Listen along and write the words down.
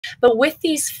But with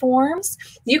these forms,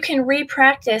 you can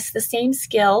re-practice the same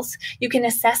skills. You can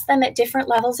assess them at different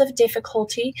levels of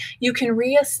difficulty. You can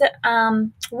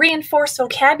reinforce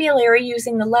vocabulary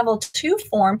using the level 2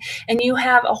 form, and you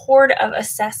have a horde of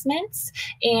assessments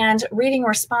and reading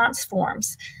response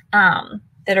forms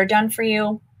that are done for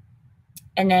you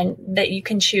and then that you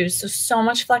can choose. So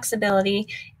much flexibility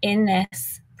in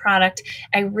this product.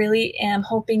 I really am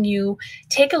hoping you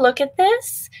take a look at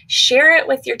this, share it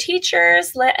with your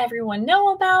teachers, let everyone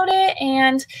know about it,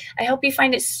 and I hope you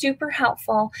find it super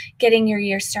helpful getting your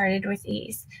year started with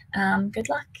ease. Good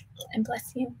luck and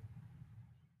bless you.